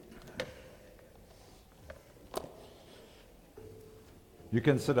You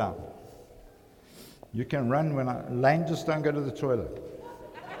can sit down. You can run Lane, just don't go to the toilet.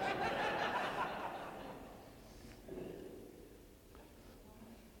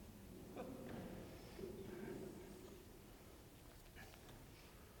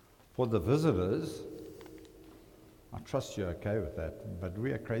 For the visitors, I trust you're okay with that, but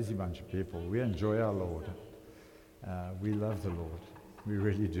we're a crazy bunch of people. We enjoy our Lord. We love the Lord. We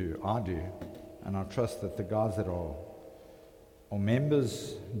really do. I do. And I trust that the guys that are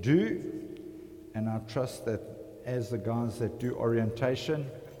members do. And I trust that as the guys that do orientation,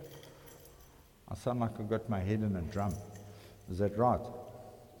 I sound like I've got my head in a drum. Is that right?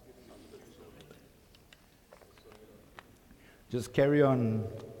 Just carry on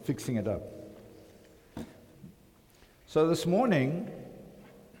fixing it up. So this morning,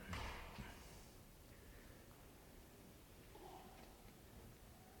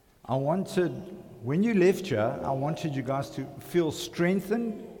 when you left here, I wanted you guys to feel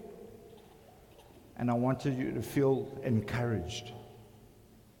strengthened, and I wanted you to feel encouraged.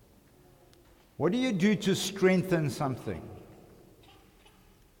 What do you do to strengthen something?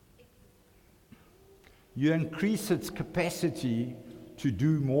 You increase its capacity to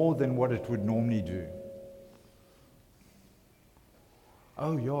do more than what it would normally do.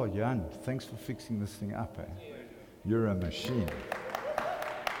 Oh, yeah, Jan, thanks for fixing this thing up. Eh? You're a machine.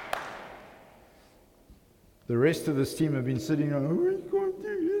 The rest of this team have been sitting on, oh, you can't do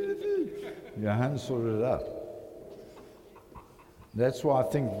anything. Jan sorted it out. That's why I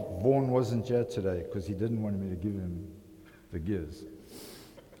think Vaughan wasn't here today, because he didn't want me to give him the gears.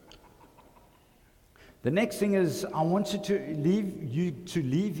 The next thing is, I wanted to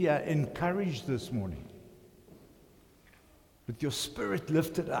leave here encouraged this morning, with your spirit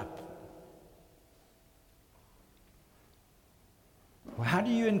lifted up. Well, how do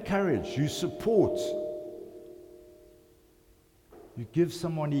you encourage? You support. You give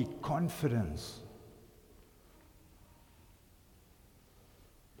somebody confidence.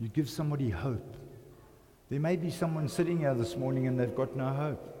 You give somebody hope. There may be someone sitting here this morning and they've got no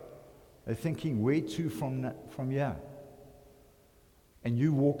hope. They're thinking, where to from here? And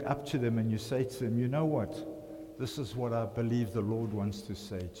you walk up to them and you say to them, you know what? This is what I believe the Lord wants to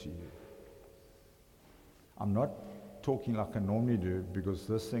say to you. I'm not talking like I normally do, because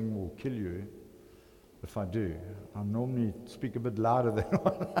this thing will kill you if I do. I normally speak a bit louder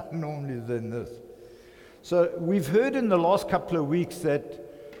than this. So we've heard in the last couple of weeks that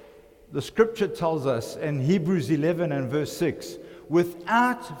the scripture tells us in Hebrews 11 and verse 6,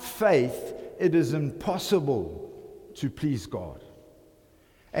 without faith it is impossible to please God.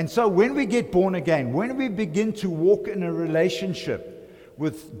 And so when we get born again, when we begin to walk in a relationship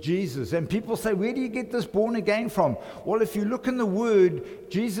with Jesus, and people say, where do you get this born again from? Well, if you look in the Word,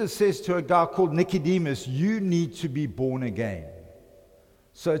 Jesus says to a guy called Nicodemus, you need to be born again.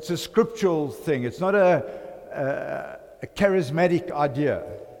 So it's a scriptural thing. It's not a charismatic idea.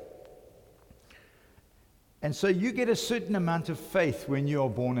 And so you get a certain amount of faith when you are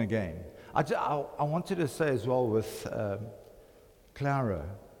born again. I wanted to say as well with Clara,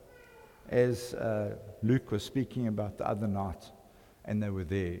 as Luke was speaking about the other night, and they were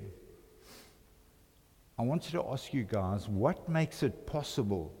there. I wanted to ask you guys, what makes it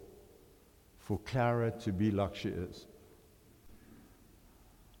possible for Clara to be like she is?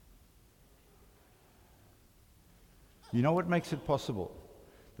 You know what makes it possible?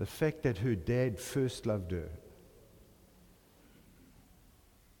 The fact that her dad first loved her.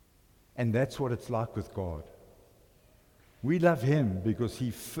 And that's what it's like with God. We love Him because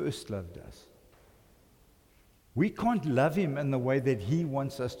He first loved us. We can't love Him in the way that He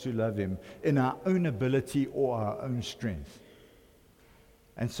wants us to love Him, in our own ability or our own strength.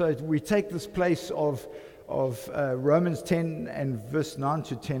 And so we take this place of Romans 10 and verse 9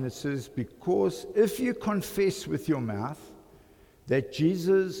 to 10. It says, because if you confess with your mouth that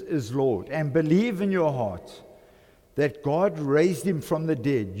Jesus is Lord and believe in your heart that God raised Him from the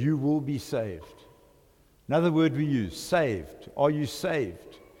dead, you will be saved. Another word we use, saved. Are you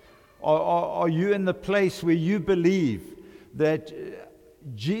saved? Are you in the place where you believe that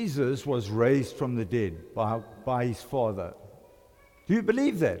Jesus was raised from the dead by His Father? Do you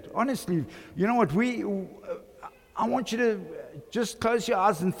believe that? Honestly, you know what? I want you to just close your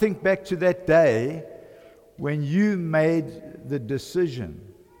eyes and think back to that day when you made the decision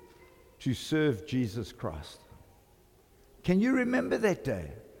to serve Jesus Christ. Can you remember that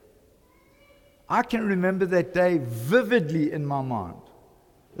day? I can remember that day vividly in my mind.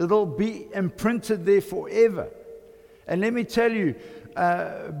 It'll be imprinted there forever. And let me tell you,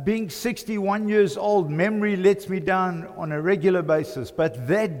 being 61 years old, memory lets me down on a regular basis. But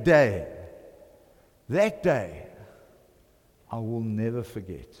that day, I will never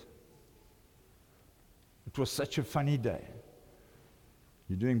forget. It was such a funny day.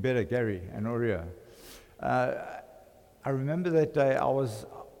 You're doing better, Gary and Aurea. I remember that day I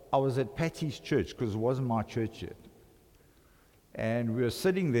was at Patty's church, because it wasn't my church yet. And we were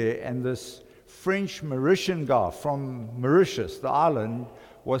sitting there, and this French Mauritian guy from Mauritius, the island,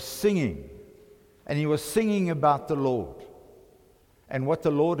 was singing. And he was singing about the Lord and what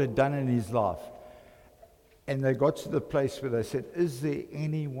the Lord had done in his life. And they got to the place where they said, is there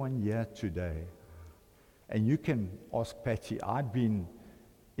anyone here today? And you can ask Patty. I'd been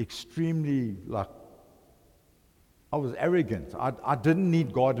extremely, I was arrogant. I didn't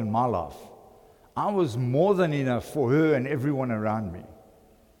need God in my life. I was more than enough for her and everyone around me.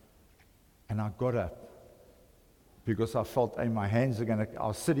 And I got up because I felt, hey, my hands are going to, I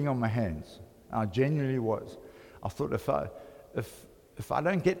was sitting on my hands. I genuinely was. I thought, if I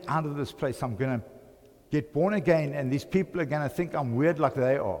don't get out of this place, I'm going to get born again, and these people are going to think I'm weird like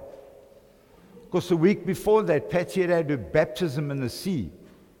they are. Because the week before that, Patty had her baptism in the sea,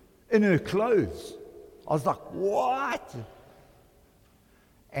 in her clothes. I was like, what?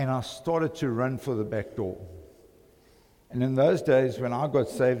 And I started to run for the back door. And in those days, when I got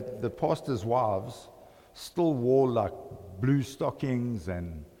saved, the pastors' wives still wore blue stockings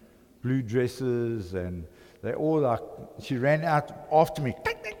and blue dresses, and they all she ran out after me.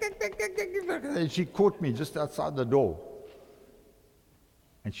 And she caught me just outside the door.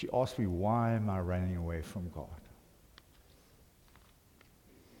 And she asked me, why am I running away from God?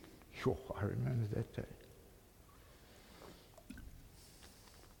 Sure, I remember that day.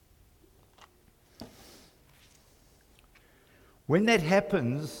 When that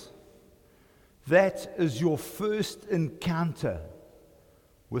happens, that is your first encounter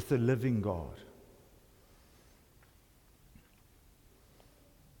with the living God.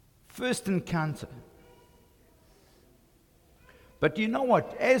 First encounter. But you know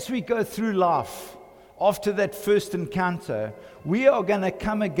what? As we go through life, after that first encounter, we are going to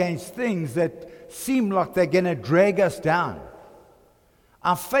come against things that seem like they're going to drag us down.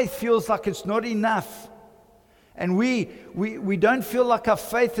 Our faith feels like it's not enough. And we don't feel like our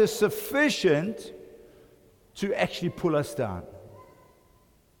faith is sufficient to actually pull us down,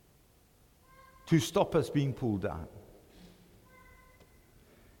 to stop us being pulled down.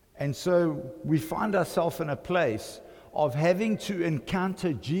 And so we find ourselves in a place of having to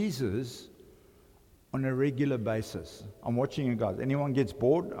encounter Jesus on a regular basis. I'm watching you guys. Anyone gets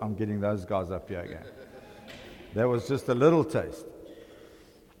bored? I'm getting those guys up here again. That was just a little taste.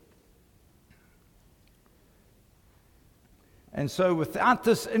 And so without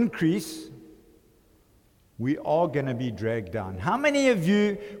this increase, we are going to be dragged down. How many of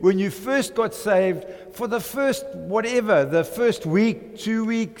you, when you first got saved, for the first whatever, the first week, 2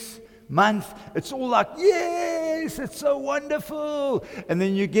 weeks, month, it's all like, yes, it's so wonderful. And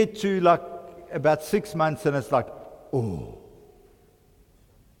then you get to about 6 months and it's like, oh,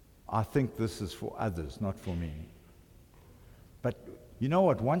 I think this is for others, not for me. But you know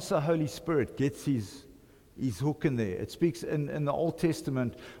what? Once the Holy Spirit gets his hook in there, it speaks in the Old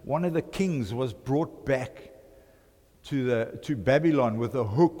Testament, one of the kings was brought back to Babylon with a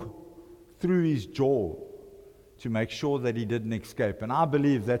hook through his jaw to make sure that he didn't escape. And I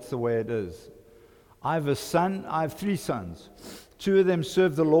believe that's the way it is. I have 3 sons. 2 of them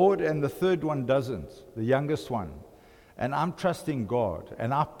serve the Lord, and the third one doesn't, the youngest one. And I'm trusting God,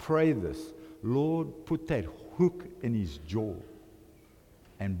 and I pray this, Lord, put that hook in his jaw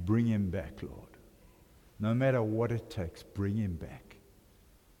and bring him back, Lord. No matter what it takes, bring him back.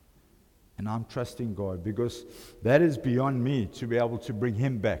 And I'm trusting God, because that is beyond me to be able to bring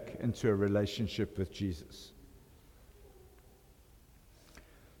him back into a relationship with Jesus.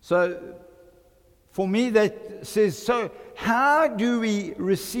 So, for me, that says, so how do we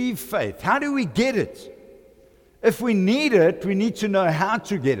receive faith? How do we get it? If we need it, we need to know how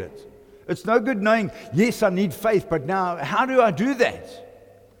to get it. It's no good knowing, yes, I need faith, but now, how do I do that?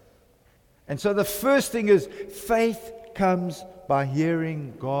 And so the first thing is, faith comes by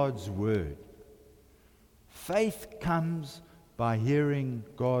hearing God's word. Faith comes by hearing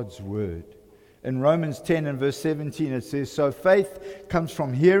God's word. In Romans 10 and verse 17 it says, so faith comes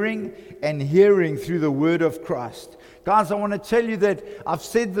from hearing, and hearing through the word of Christ. Guys, I want to tell you that I've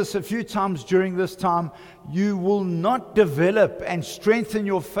said this a few times during this time. You will not develop and strengthen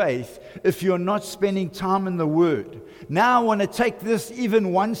your faith if you're not spending time in the Word. Now I want to take this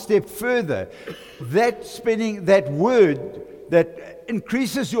even one step further. That Word that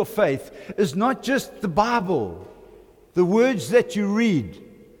increases your faith is not just the Bible, the words that you read.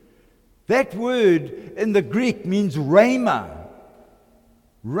 That word in the Greek means rhema.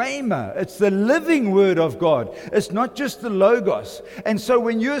 Rhema, it's the living word of God. It's not just the logos. And so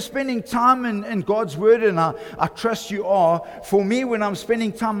when you're spending time in God's word, and I trust you are, for me, when I'm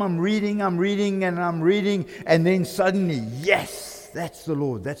spending time, I'm reading, and then suddenly, yes, that's the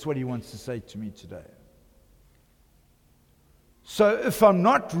Lord. That's what He wants to say to me today. So if I'm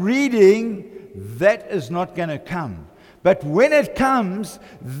not reading, that is not going to come. But when it comes,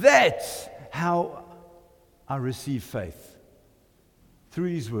 that's how I receive faith. Through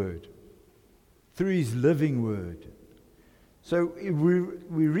His word, through His living word. So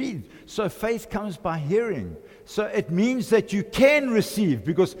we read. So faith comes by hearing. So it means that you can receive,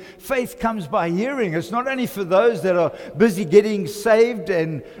 because faith comes by hearing. It's not only for those that are busy getting saved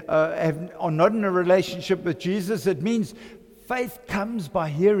and are not in a relationship with Jesus. It means faith comes by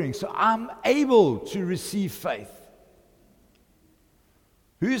hearing. So I'm able to receive faith.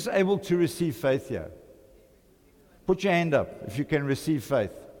 Who's able to receive faith here? Put your hand up if you can receive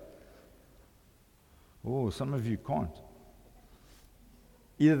faith. Oh, some of you can't.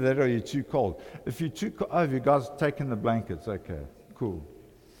 Either that or you're too cold. If you're too cold, have you guys taken the blankets? Okay, cool.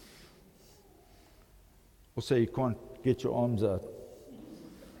 Also, you can't get your arms out.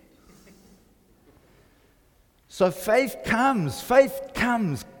 So faith comes. Faith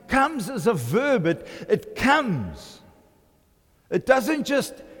comes. Comes as a verb. It comes. It doesn't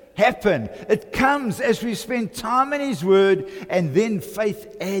just happen. It comes as we spend time in His word, and then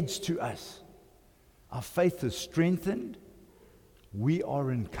faith adds to us. Our faith is strengthened. We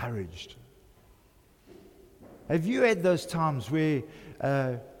are encouraged. Have you had those times where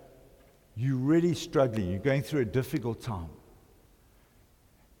you're really struggling, you're going through a difficult time,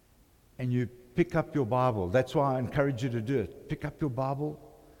 and you pick up your Bible? That's why I encourage you to do it. Pick up your Bible,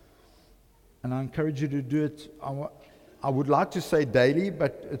 and I encourage you to do it. I would like to say daily,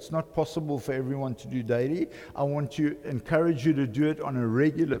 but it's not possible for everyone to do daily. I want to encourage you to do it on a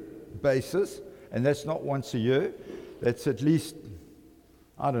regular basis, and that's not once a year. That's at least,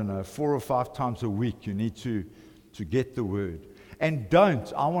 4 or 5 times a week you need to get the word. And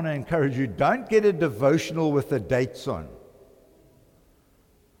I want to encourage you, don't get a devotional with the dates on.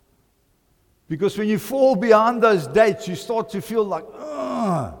 Because when you fall beyond those dates, you start to feel like,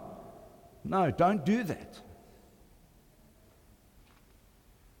 no, don't do that.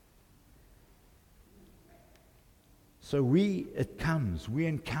 So it comes, we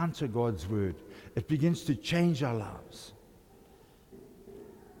encounter God's word. It begins to change our lives.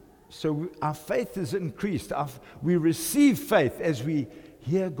 So our faith is increased. We receive faith as we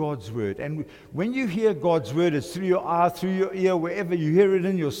hear God's word. And when you hear God's word, it's through your eye, through your ear, wherever you hear it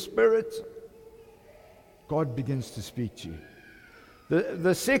in your spirit, God begins to speak to you.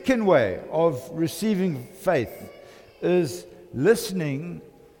 The second way of receiving faith is listening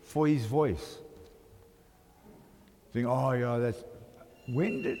for His voice. Think, that's...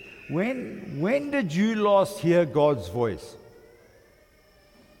 When did you last hear God's voice?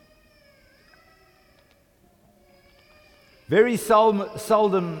 Very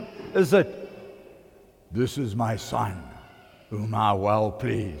seldom is it, "This is my son, whom I well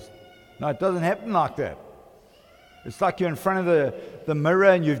pleased." No, it doesn't happen like that. It's like you're in front of the mirror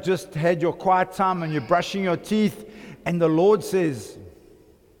and you've just had your quiet time and you're brushing your teeth, and the Lord says,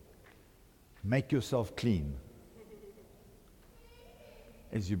 "Make yourself clean,"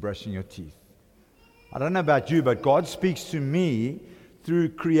 as you're brushing your teeth. I don't know about you, but God speaks to me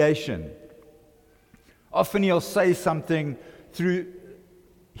through creation. Often He'll say something through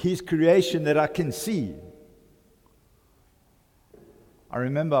His creation that I can see. I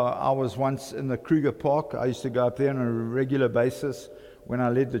remember I was once in the Kruger Park. I used to go up there on a regular basis when I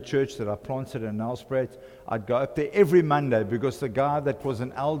led the church that I planted in Nelspruit. I'd go up there every Monday because the guy that was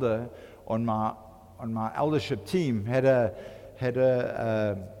an elder on my eldership team had a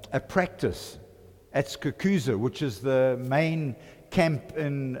practice at Skakuza, which is the main camp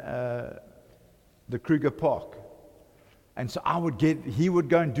in the Kruger Park. And so he would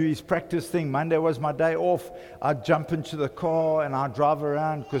go and do his practice thing. Monday was my day off. I'd jump into the car and I'd drive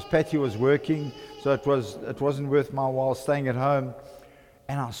around because Patty was working, so it wasn't worth my while staying at home.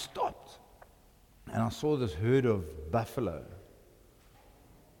 And I stopped and I saw this herd of buffalo.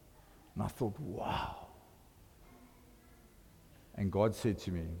 And I thought, wow. And God said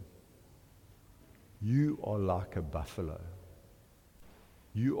to me, "You are like a buffalo.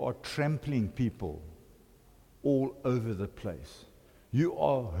 You are trampling people all over the place. You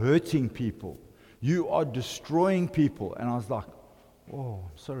are hurting people. You are destroying people." And I was like, "Oh,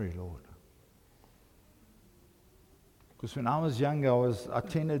 I'm sorry, Lord." Because when I was younger, I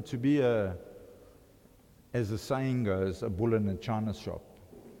tended to be as the saying goes, a bull in a china shop.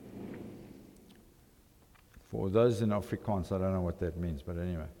 For those in Afrikaans, I don't know what that means, but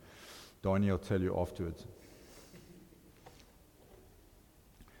anyway, Donnie will tell you afterwards.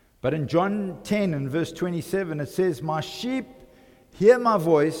 But in John 10 and verse 27, it says, my sheep hear my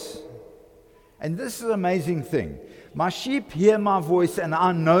voice, and this is an amazing thing. My sheep hear my voice, and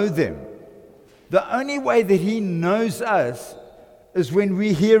I know them. The only way that he knows us is when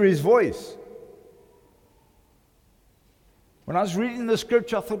we hear his voice. When I was reading the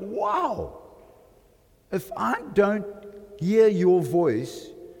scripture, I thought, wow, if I don't hear your voice,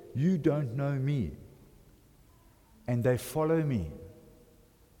 you don't know me. And they follow me.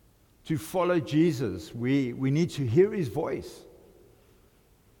 To follow Jesus, we need to hear his voice.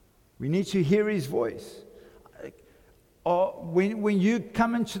 We need to hear his voice. When you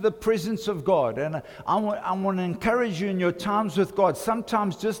come into the presence of God, and I want to encourage you in your times with God,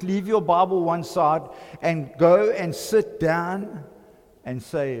 sometimes just leave your Bible one side and go and sit down and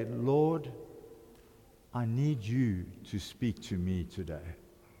say, Lord, I need you to speak to me today.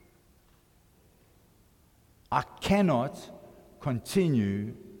 I cannot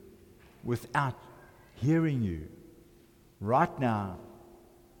continue without hearing you right now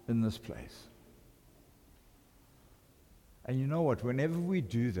in this place. And you know what? Whenever we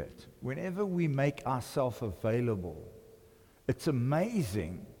do that, whenever we make ourselves available, it's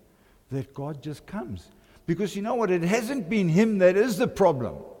amazing that God just comes. Because you know what? It hasn't been him that is the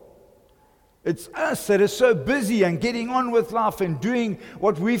problem. It's us that are so busy and getting on with life and doing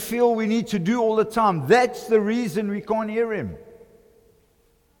what we feel we need to do all the time. That's the reason we can't hear him.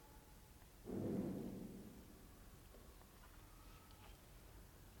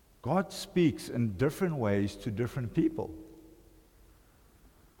 God speaks in different ways to different people.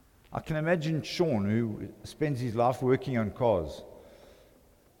 I can imagine Sean, who spends his life working on cars.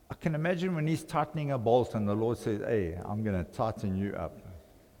 I can imagine when he's tightening a bolt and the Lord says, hey, I'm going to tighten you up.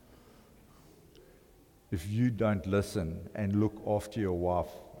 If you don't listen and look after your wife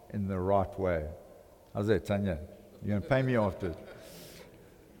in the right way. How's that, Tanya? You're going to pay me after it.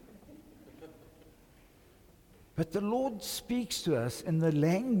 But the Lord speaks to us in the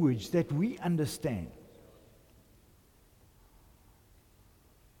language that we understand.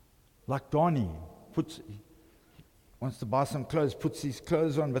 Like Donnie wants to buy some clothes, puts his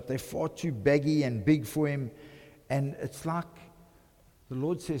clothes on, but they're far too baggy and big for him. And it's like the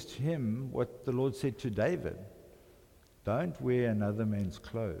Lord says to him what the Lord said to David. Don't wear another man's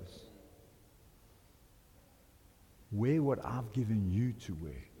clothes. Wear what I've given you to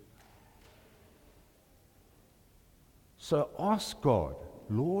wear. So ask God,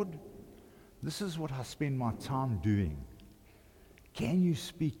 Lord, this is what I spend my time doing. Can you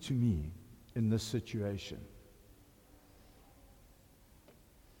speak to me in this situation?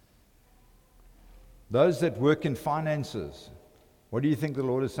 Those that work in finances, what do you think the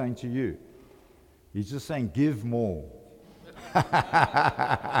Lord is saying to you? He's just saying, give more.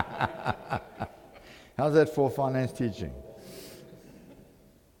 How's that for finance teaching?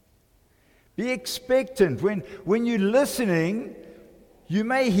 Be expectant. When you're listening, you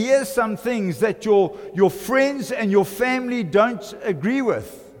may hear some things that your friends and your family don't agree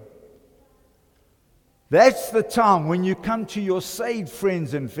with. That's the time when you come to your saved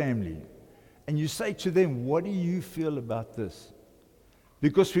friends and family and you say to them, what do you feel about this?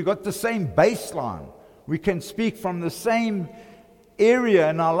 Because we've got the same baseline. We can speak from the same area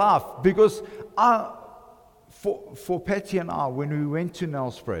in our life. Because for Patty and I, when we went to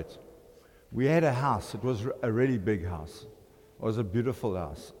Nelspruit, we had a house. It was a really big house. It was a beautiful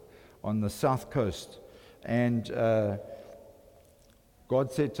house on the south coast. And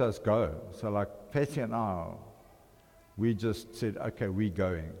God said to us, go. So like Patty and I, we just said, okay, we're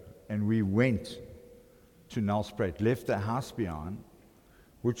going. And we went to Nelspruit, left the house behind,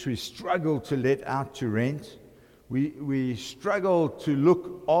 which we struggled to let out to rent. We struggled to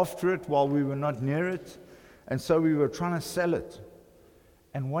look after it while we were not near it. And so we were trying to sell it.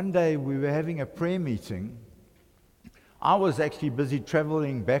 And one day we were having a prayer meeting. I was actually busy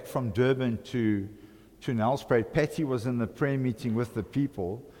traveling back from Durban to Nelspruit. Patty was in the prayer meeting with the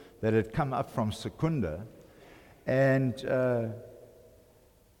people that had come up from Secunda. And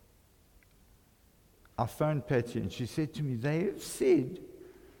I phoned Patty and she said to me, they have said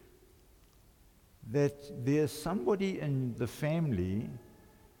that there's somebody in the family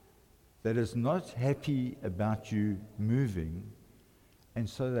that is not happy about you moving, and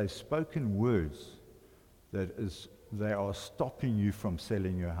so they've spoken words that they are stopping you from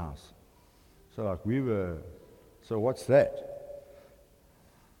selling your house. So so what's that?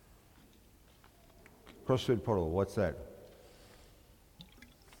 Crossword puzzle, what's that?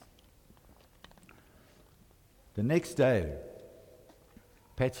 The next day,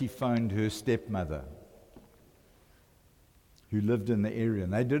 Patty phoned her stepmother who lived in the area,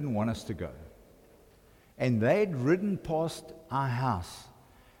 and they didn't want us to go. And they'd ridden past our house,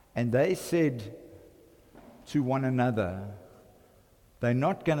 and they said to one another, they're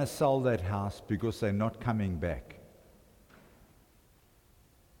not going to sell that house because they're not coming back.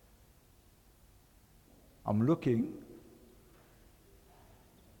 I'm looking.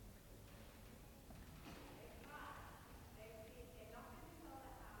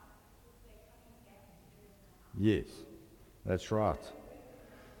 Yes, that's right.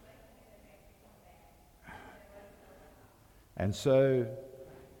 And so,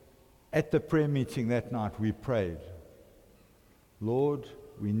 at the prayer meeting that night, we prayed, Lord,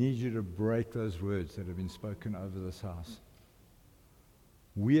 we need you to break those words that have been spoken over this house.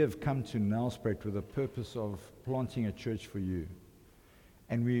 We have come to Nelspruit with the purpose of planting a church for you.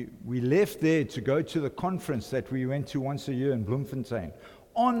 And we left there to go to the conference that we went to once a year in Bloemfontein.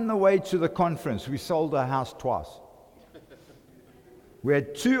 On the way to the conference, we sold our house twice. We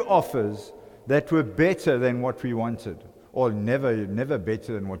had 2 offers that were better than what we wanted. Or never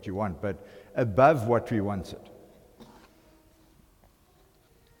better than what you want, but above what we wanted.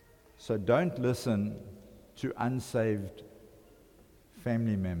 So don't listen to unsaved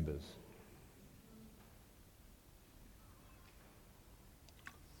family members.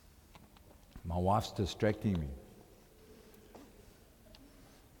 My wife's distracting me.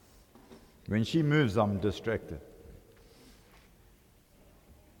 When she moves, I'm distracted.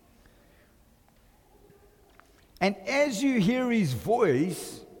 And as you hear his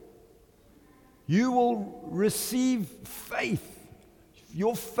voice, you will receive faith.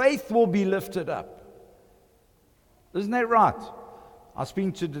 Your faith will be lifted up. Isn't that right? I was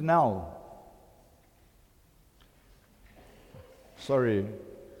speaking to Danelle. Sorry.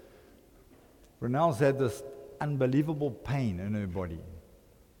 Renelle's had this unbelievable pain in her body.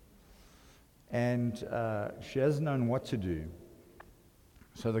 And she hasn't known what to do.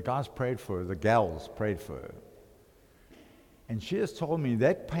 So the guys prayed for her, the gals prayed for her. And she has told me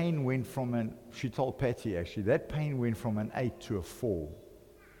that pain went from she told Patty actually, that pain went from an 8 to a 4.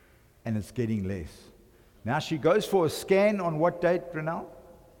 And it's getting less. Now she goes for a scan on what date, Renelle?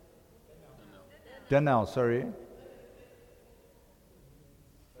 Danelle, sorry.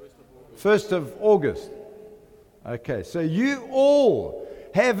 1st of August. Okay, so you all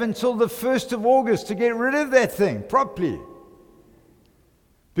have until the 1st of August to get rid of that thing properly.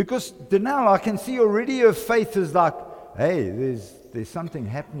 Because Danelle, I can see already her faith is like, hey, there's something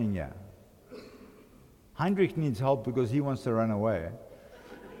happening here. Heinrich needs help because he wants to run away.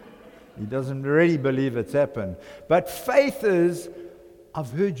 He doesn't really believe it's happened. But faith is, I've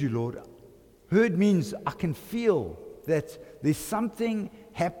heard you, Lord. Heard means I can feel that there's something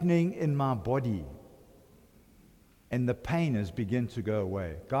happening in my body. And the pain has begun to go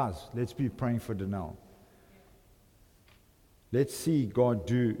away. Guys, let's be praying for Danelle. Let's see God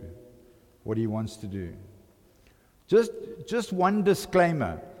do what he wants to do. Just one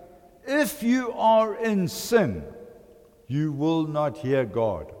disclaimer. If you are in sin, you will not hear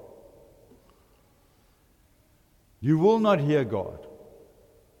God. You will not hear God.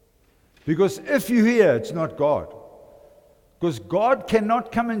 Because if you hear, it's not God. Because God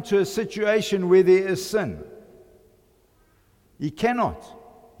cannot come into a situation where there is sin. He cannot.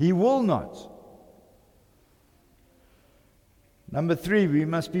 He will not. Number 3, we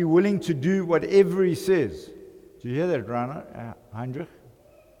must be willing to do whatever he says. Do you hear that, Heinrich?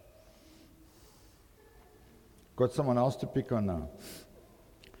 Got someone else to pick on now.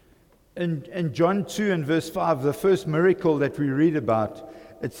 In John 2 and verse 5, the first miracle that we read about,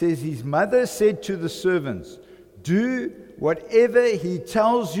 it says, his mother said to the servants, do whatever he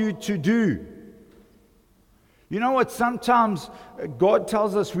tells you to do. You know what? Sometimes God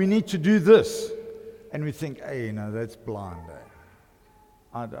tells us we need to do this. And we think, hey, no, that's blind.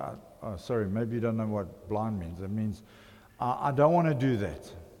 Sorry, maybe you don't know what blind means. It means, I don't want to do that.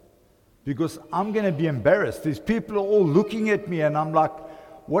 Because I'm going to be embarrassed. These people are all looking at me and I'm like,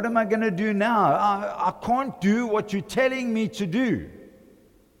 what am I going to do now? I can't do what you're telling me to do.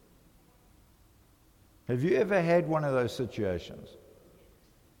 Have you ever had one of those situations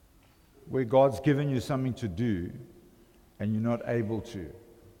where God's given you something to do and you're not able to?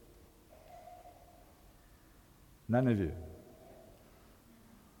 None of you.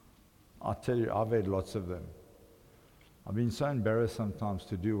 I'll tell you, I've had lots of them. I've been so embarrassed sometimes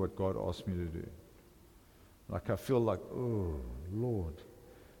to do what God asked me to do. Like I feel like, oh, Lord,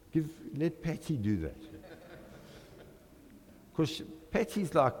 let Patty do that. Because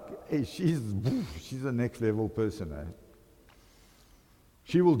Patty's like, hey, she's a next level person. Eh?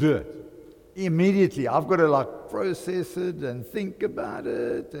 She will do it. Immediately, I've got to like process it and think about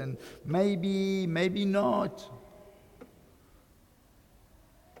it and maybe not.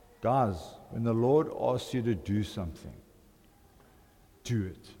 Guys, when the Lord asks you to do something, do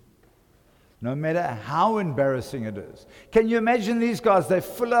it. No matter how embarrassing it is. Can you imagine these guys? They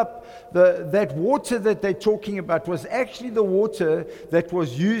fill up that water that they're talking about was actually the water that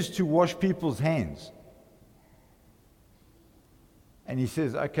was used to wash people's hands. And he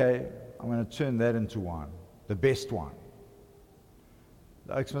says, okay, I'm going to turn that into wine, the best wine.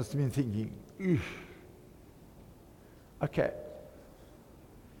 The oaks must have been thinking, eugh. Okay.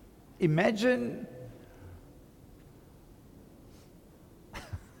 Imagine, I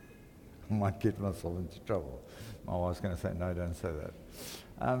might get myself into trouble. My wife's going to say, no, don't say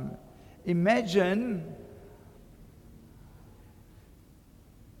that. Imagine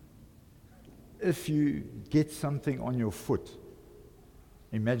if you get something on your foot.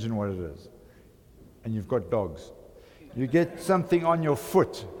 Imagine what it is. And you've got dogs. You get something on your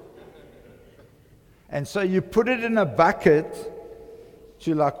foot. And so you put it in a bucket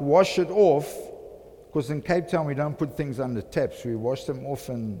to wash it off, because in Cape Town we don't put things under taps, we wash them off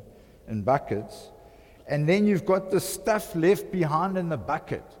in buckets, and then you've got the stuff left behind in the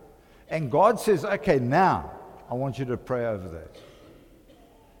bucket. And God says, okay, now I want you to pray over that.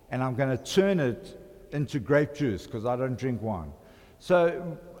 And I'm going to turn it into grape juice, because I don't drink wine.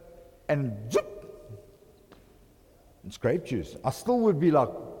 So, and zip, it's grape juice. I still would be like,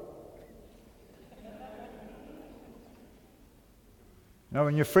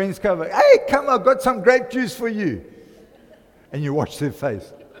 when your friends come, hey, come, I've got some grape juice for you. And you watch their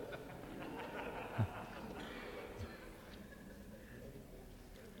face.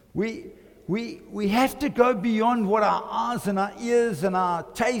 We have to go beyond what our eyes and our ears and our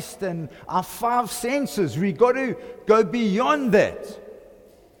taste and our five senses. We've got to go beyond that.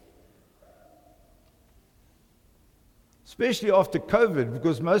 Especially after COVID,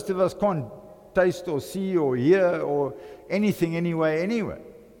 because most of us can't taste or see or hear or anything anyway.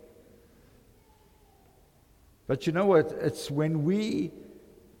 But you know what? It's when we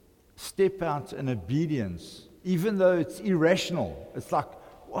step out in obedience, even though it's irrational. It's like,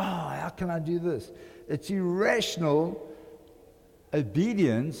 wow, how can I do this? It's irrational.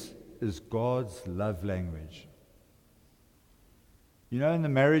 Obedience is God's love language. You know, in the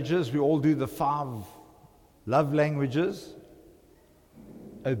marriages, we all do the 5 love languages.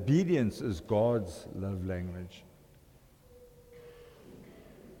 Obedience is God's love language.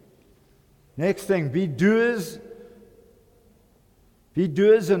 Next thing, be doers. Be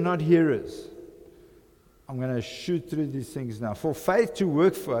doers and not hearers. I'm going to shoot through these things now. For faith to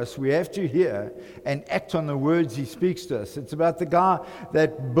work for us, we have to hear and act on the words He speaks to us. It's about the guy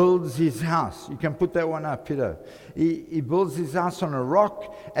that builds his house. You can put that one up, Peter. He builds his house on a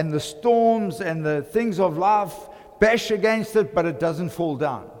rock, and the storms and the things of life bash against it, but it doesn't fall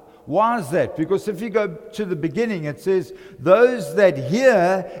down. Why is that? Because if you go to the beginning, it says, those that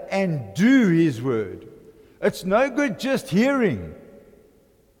hear and do His word. It's no good just hearing.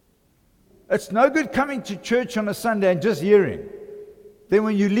 It's no good coming to church on a Sunday and just hearing. Then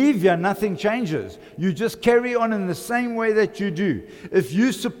when you leave here, nothing changes. You just carry on in the same way that you do. If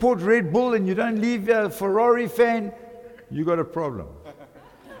you support Red Bull and you don't leave here a Ferrari fan, you got a problem.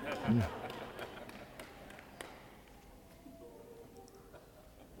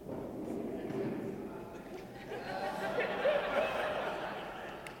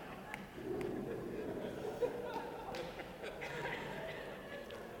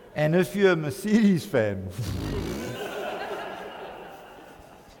 And if you're a Mercedes fan,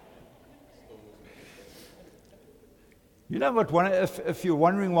 you know what, if you're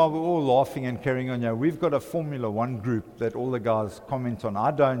wondering why we're all laughing and carrying on here, we've got a Formula One group that all the guys comment on. I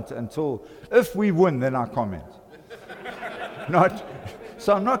don't until, if we win, then I comment.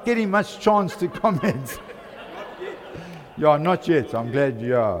 So I'm not getting much chance to comment. Yeah, not yet. I'm glad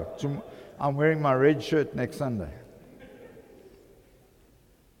you are. I'm wearing my red shirt next Sunday.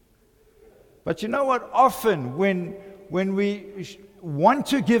 But you know what? Often when we want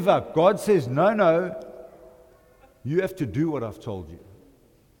to give up, God says, no, you have to do what I've told you.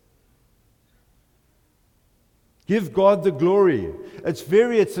 Give God the glory.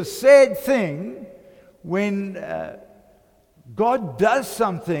 It's a sad thing when God does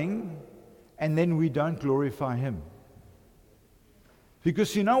something and then we don't glorify Him.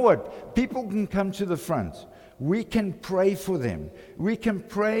 Because you know what? People can come to the front. We can pray for them. We can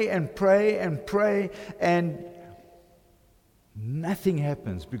pray and pray and pray, and nothing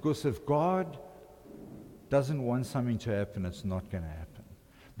happens. Because if God doesn't want something to happen, it's not going to happen.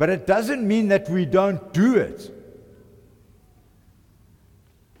 But it doesn't mean that we don't do it.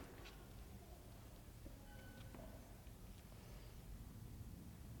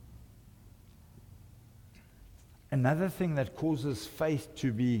 another thing that causes faith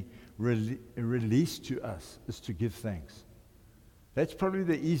to be released to us is to give thanks. That's probably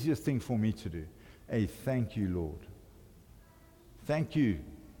the easiest thing for me to do. Hey, thank you, Lord. Thank you.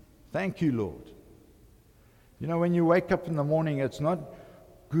 Thank you, Lord. You know, when you wake up in the morning, it's not,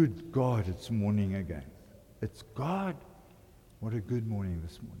 good God, it's morning again. It's, God, what a good morning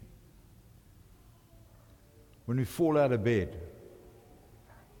this morning. When we fall out of bed,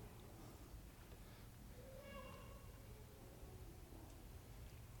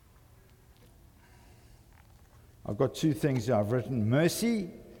 I've got two things here. I've written mercy.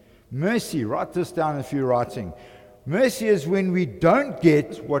 Mercy, write this down if you're writing. Mercy is when we don't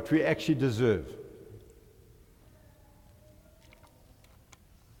get what we actually deserve.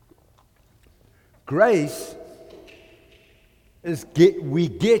 Grace is we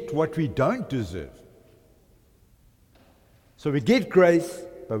get what we don't deserve. So we get grace,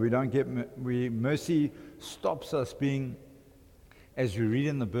 but we don't get mercy. Stops us being, as we read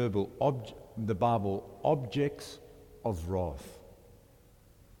in the Bible, objects of wrath.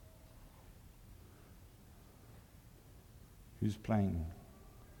 Who's playing?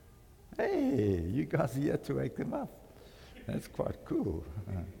 Hey, you guys are here to wake them up. That's quite cool.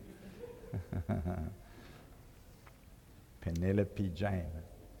 Penelope Jane.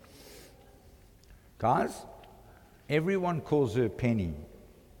 Guys, everyone calls her Penny,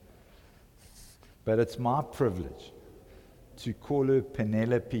 but it's my privilege to call her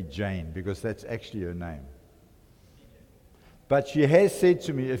Penelope Jane because that's actually her name. But she has said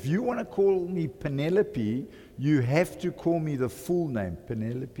to me, if you want to call me Penelope, you have to call me the full name,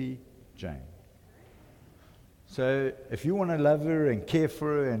 Penelope Jane. So if you want to love her and care for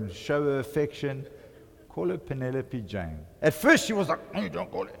her and show her affection, call her Penelope Jane. At first she was like, oh,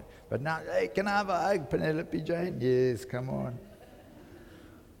 don't call her. But now, hey, can I have a hug, Penelope Jane? Yes, come on.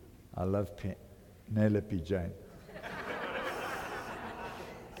 I love Penelope Jane.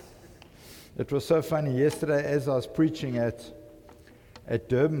 It was so funny. Yesterday, as I was preaching at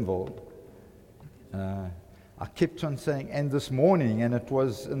Durbanville, I kept on saying, and this morning, and it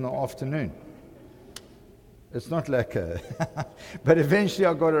was in the afternoon. It's not like but eventually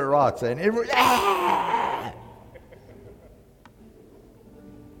I got it right. So, and everyone, ah!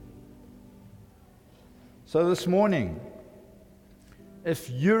 So this morning, if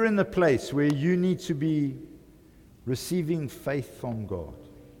you're in the place where you need to be receiving faith from God,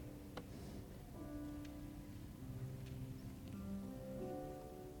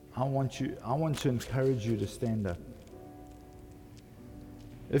 I want to encourage you to stand up.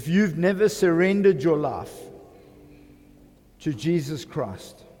 If you've never surrendered your life to Jesus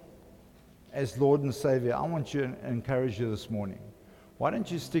Christ as Lord and Savior, I want to encourage you this morning. Why don't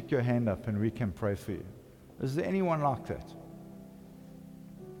you stick your hand up and we can pray for you? Is there anyone like that?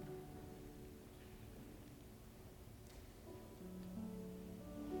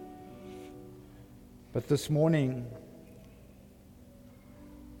 But this morning,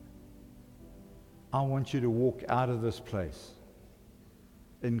 I want you to walk out of this place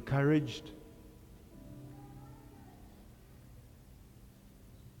encouraged,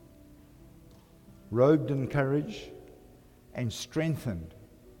 robed in courage, and strengthened.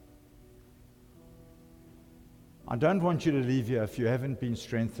 I don't want you to leave here if you haven't been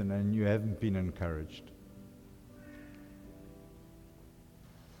strengthened and you haven't been encouraged.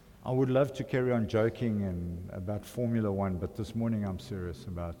 I would love to carry on joking and about Formula One, but this morning I'm serious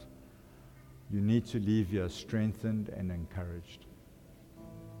about you need to leave here strengthened and encouraged.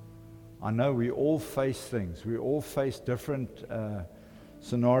 I know we all face things. We all face different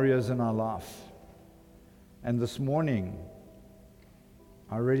scenarios in our life. And this morning,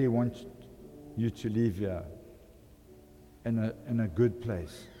 I really want you to leave here in a good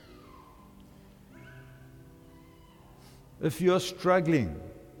place. If you're struggling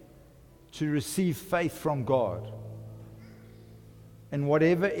to receive faith from God in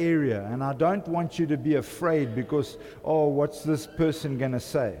whatever area, and I don't want you to be afraid because, oh, what's this person going to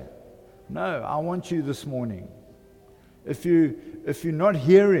say? No, I want you this morning. If you're not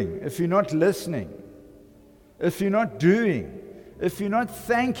hearing, if you're not listening, if you're not doing, if you're not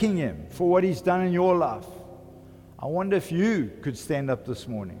thanking Him for what He's done in your life, I wonder if you could stand up this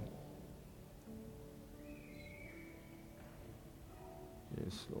morning.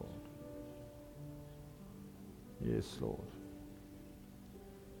 Yes, Lord. Yes, Lord.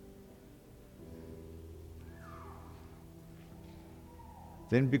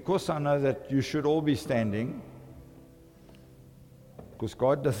 Then because I know that you should all be standing, because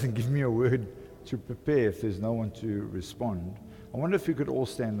God doesn't give me a word to prepare if there's no one to respond, I wonder if you could all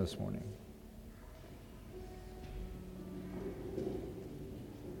stand this morning.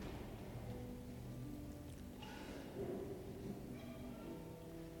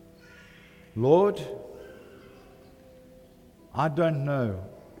 Lord, I don't know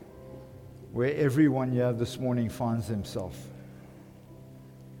where everyone here this morning finds themselves.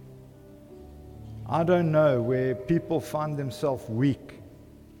 I don't know where people find themselves weak,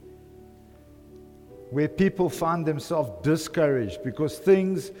 where people find themselves discouraged because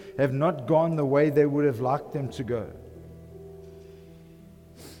things have not gone the way they would have liked them to go.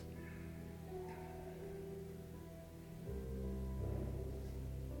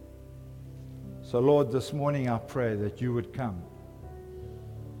 So Lord, this morning I pray that you would come,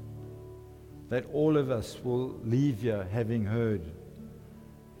 that all of us will leave here having heard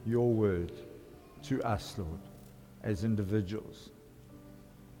your word to us, Lord, as individuals.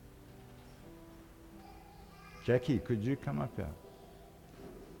 Jackie, could you come up here?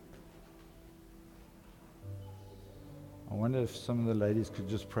 I wonder if some of the ladies could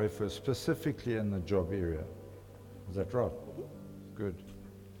just pray for us, specifically in the job area. Is that right? Good.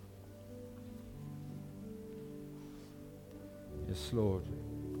 Yes, Lord.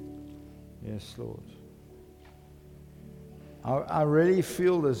 Yes, Lord. I really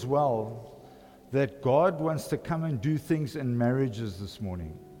feel as well that God wants to come and do things in marriages this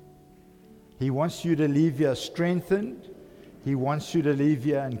morning. He wants you to leave here strengthened. He wants you to leave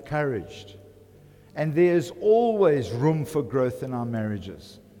here encouraged. And there's always room for growth in our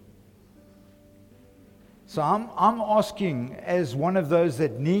marriages. So I'm asking, as one of those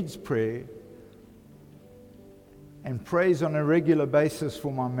that needs prayer and prays on a regular basis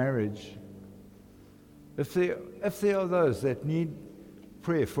for my marriage, if there are those that need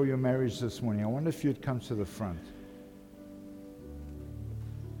prayer for your marriage this morning, I wonder if you'd come to the front.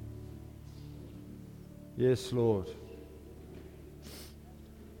 Yes, Lord.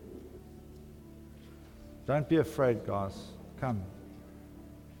 Don't be afraid, guys. Come.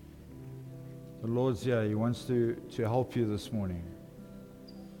 The Lord's here. He wants to help you this morning.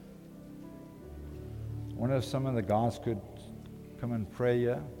 I wonder if some of the guys could come and pray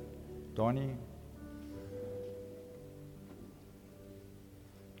here. Donnie.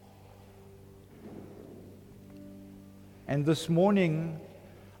 And this morning,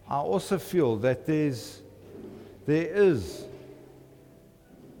 I also feel that there is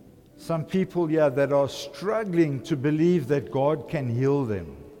some people here that are struggling to believe that God can heal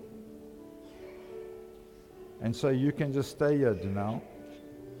them. And so you can just stay here, Danelle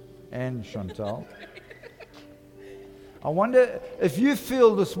and Chantal. I wonder if you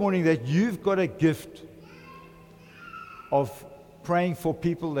feel this morning that you've got a gift of praying for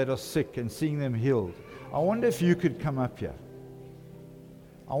people that are sick and seeing them healed. I wonder if you could come up here.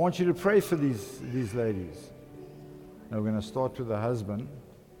 I want you to pray for these ladies. Now we're going to start with the husband.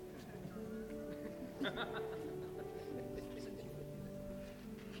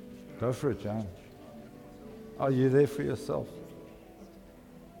 Go for it, John. Are you there for yourself?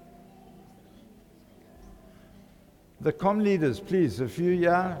 The comm leaders, please, if you,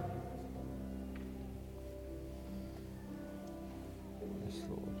 yeah. Yes,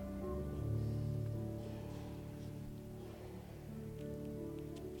 Lord.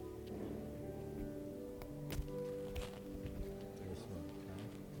 Yes, Lord.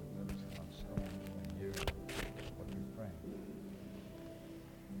 Notice how strong and hearing what we're praying.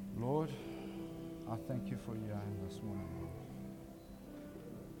 Lord, I thank you for your hand this morning, Lord.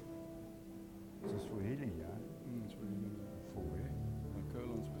 Is this for healing, yeah? It's really good. For where? My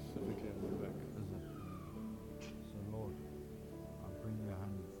colon specifically at my back. Is it? So, Lord, I bring your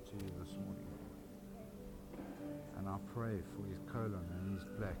hand to you this morning. And I pray for his colon and his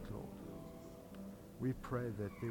black, Lord. We pray that there